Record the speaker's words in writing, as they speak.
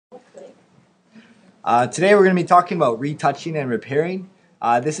Today we're going to be talking about retouching and repairing.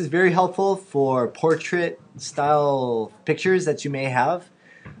 This is very helpful for portrait style pictures that you may have.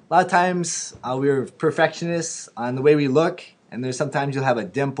 A lot of times we're perfectionists on the way we look, and there's sometimes you'll have a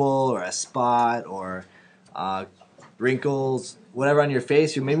dimple or a spot or wrinkles, whatever on your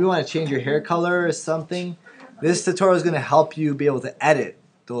face. You maybe want to change your hair color or something. This tutorial is going to help you be able to edit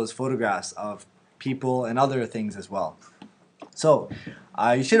those photographs of people and other things as well. So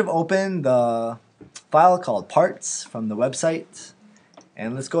you should have opened the file called parts from the website,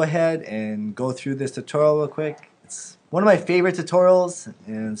 and let's go ahead and go through this tutorial real quick. It's one of my favorite tutorials,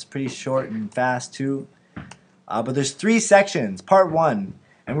 and it's pretty short and fast too, but there's 3 sections. Part 1,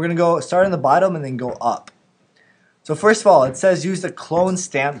 and we're gonna go start on the bottom and then go up. So first of all, it says use the clone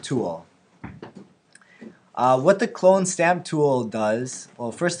stamp tool. What the clone stamp tool does,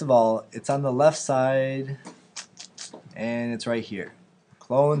 well, first of all, it's on the left side and it's right here,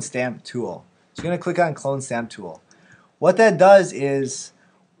 clone stamp tool. So you're going to click on Clone Stamp Tool. What that does is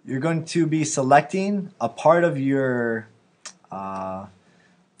you're going to be selecting a part of your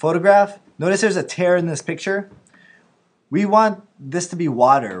photograph. Notice there's a tear in this picture. We want this to be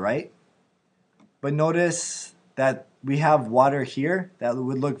water, right? But notice that we have water here that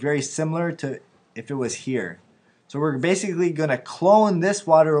would look very similar to if it was here. So we're basically going to clone this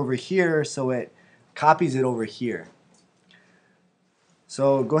water over here so it copies it over here.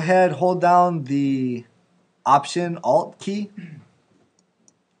 So go ahead, hold down the Option Alt key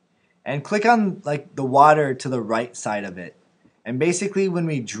and click on like the water to the right side of it. And basically when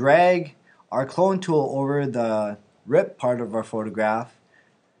we drag our clone tool over the rip part of our photograph,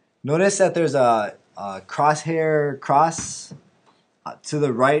 notice that there's a crosshair cross to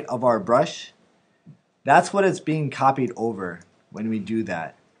the right of our brush. That's what it's being copied over when we do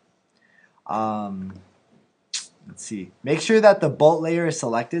that. Let's see. Make sure that the boat layer is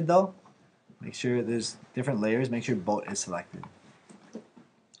selected though. Make sure there's different layers. Make sure boat is selected.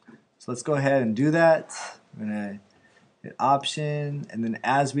 So let's go ahead and do that. We're going to hit Option, and then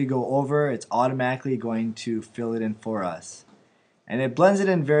as we go over, it's automatically going to fill it in for us. And it blends it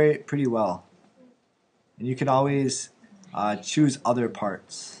in pretty well. And you can always choose other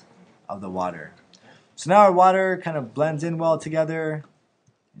parts of the water. So now our water kind of blends in well together,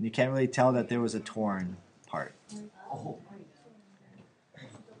 and you can't really tell that there was a torn part.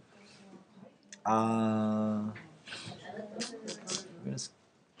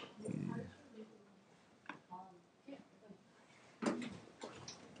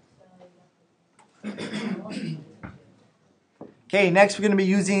 Okay, next we're going to be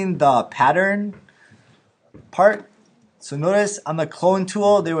using the pattern part. So notice on the clone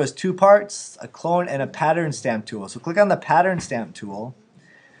tool there was 2 parts, a clone and a pattern stamp tool. So click on the pattern stamp tool.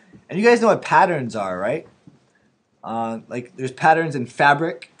 And you guys know what patterns are, right? Like there's patterns in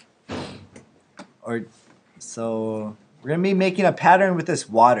fabric. So we're going to be making a pattern with this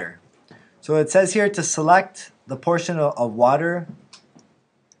water. So it says here to select the portion of water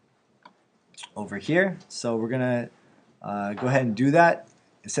over here. So we're going to go ahead and do that.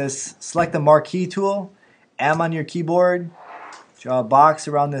 It says select the marquee tool. M on your keyboard. Draw a box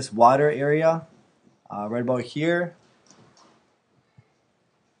around this water area right about here.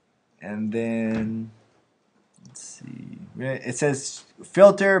 And then let's see. It says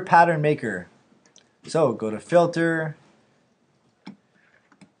filter pattern maker. So go to filter,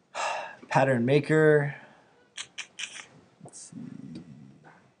 pattern maker. Let's see.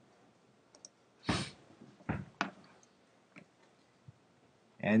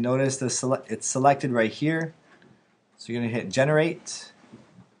 And notice it's selected right here. So you're going to hit generate,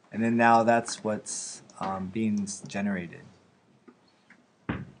 and then now that's what's being generated.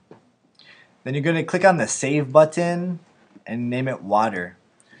 Then you're going to click on the save button and name it water.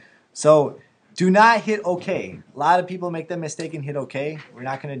 So do not hit OK. A lot of people make the mistake and hit OK. We're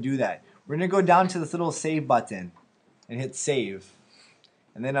not going to do that. We're going to go down to this little save button and hit save.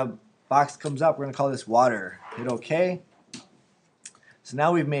 And then a box comes up. We're going to call this water. Hit OK. So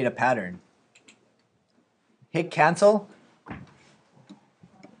now we've made a pattern. Hit cancel.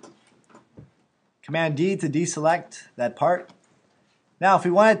 Command D to deselect that part. Now if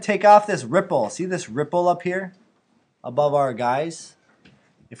we want to take off this ripple, see this ripple up here above our guys?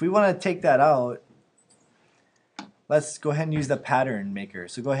 If we want to take that out, let's go ahead and use the pattern maker.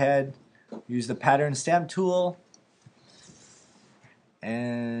 So go ahead, use the pattern stamp tool,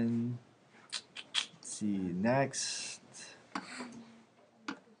 and let's see, next.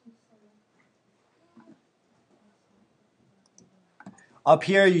 Up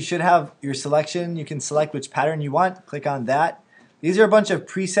here you should have your selection. You can select which pattern you want. Click on that. These are a bunch of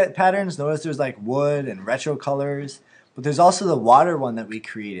preset patterns. Notice there's like wood and retro colors. But there's also the water one that we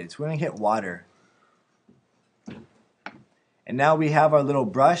created. So we're going to hit water. And now we have our little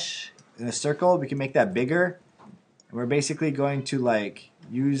brush in a circle. We can make that bigger. And we're basically going to like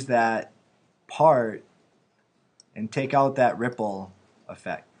use that part and take out that ripple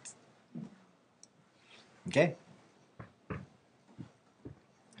effect. Okay?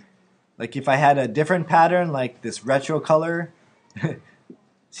 Like if I had a different pattern like this retro color,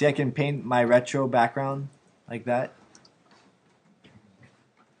 see I can paint my retro background like that.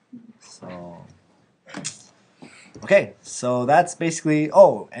 So, okay, so that's basically,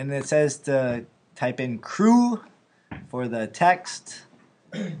 oh, and it says to type in crew for the text.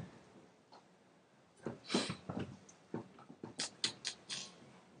 Let's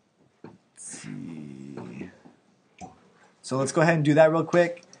see. So let's go ahead and do that real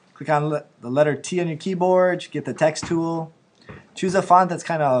quick. Click on the letter T on your keyboard, get the text tool. Choose a font that's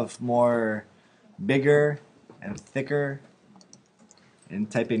kind of more bigger and thicker. And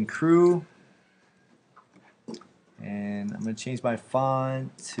type in crew. And I'm going to change my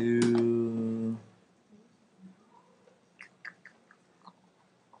font to...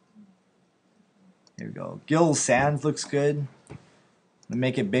 Here we go. Gill Sans looks good. I'm going to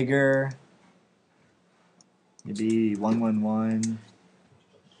make it bigger. Maybe 111.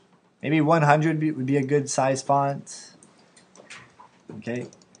 Maybe 100 would be a good size font. Okay.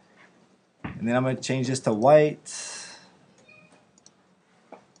 And then I'm going to change this to white.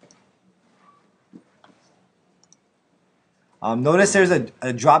 Notice there's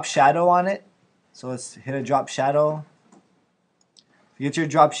a drop shadow on it. So let's hit a drop shadow. To get your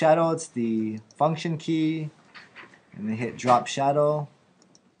drop shadow, it's the function key. And then hit drop shadow.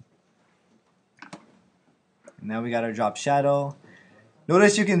 And now we got our drop shadow.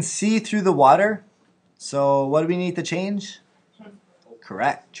 Notice you can see through the water. So what do we need to change?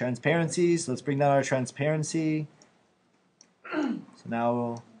 Correct. Transparency. So let's bring down our transparency. So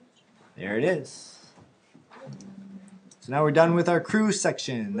now, there it is. So now we're done with our crew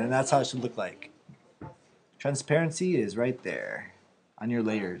section, and that's how it should look like. Transparency is right there on your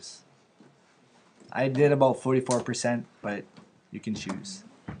layers. I did about 44%, but you can choose.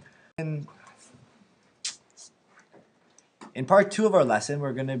 And in part 2 of our lesson,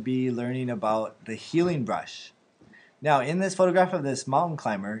 we're going to be learning about the healing brush. Now, in this photograph of this mountain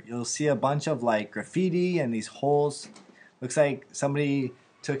climber, you'll see a bunch of like graffiti and these holes. Looks like somebody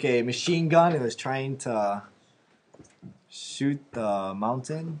took a machine gun and was trying to shoot the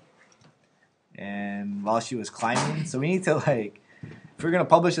mountain, and while she was climbing. So we need to like, if we're going to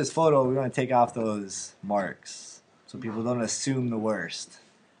publish this photo, we want to take off those marks so people don't assume the worst.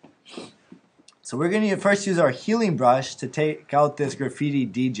 So we're going to first use our healing brush to take out this graffiti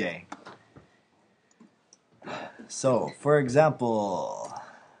DJ. So, for example,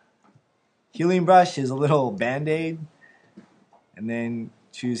 healing brush is a little band-aid, and then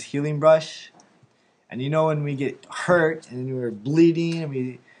choose healing brush. And you know when we get hurt and we're bleeding and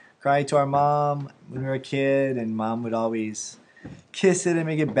we cry to our mom when we were a kid, and mom would always kiss it and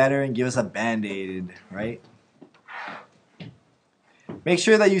make it better and give us a band-aid, right? Make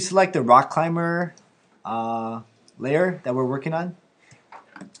sure that you select the rock climber layer that we're working on.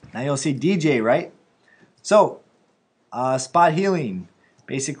 Now you'll see DJ, right? So, spot healing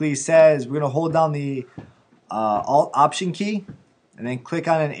basically says we're going to hold down the Alt Option key and then click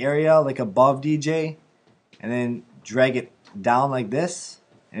on an area like above DJ and then drag it down like this,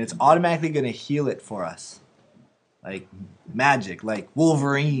 and it's automatically going to heal it for us. Like magic, like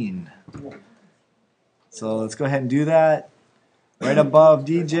Wolverine. So let's go ahead and do that. Right above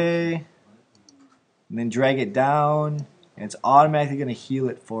DJ, and then drag it down, and it's automatically going to heal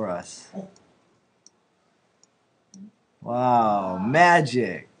it for us. Wow,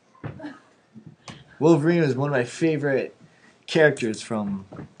 magic. Wolverine was one of my favorite characters from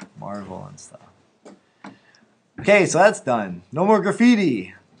Marvel and stuff. Okay, so that's done. No more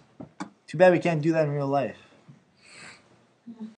graffiti. Too bad we can't do that in real life.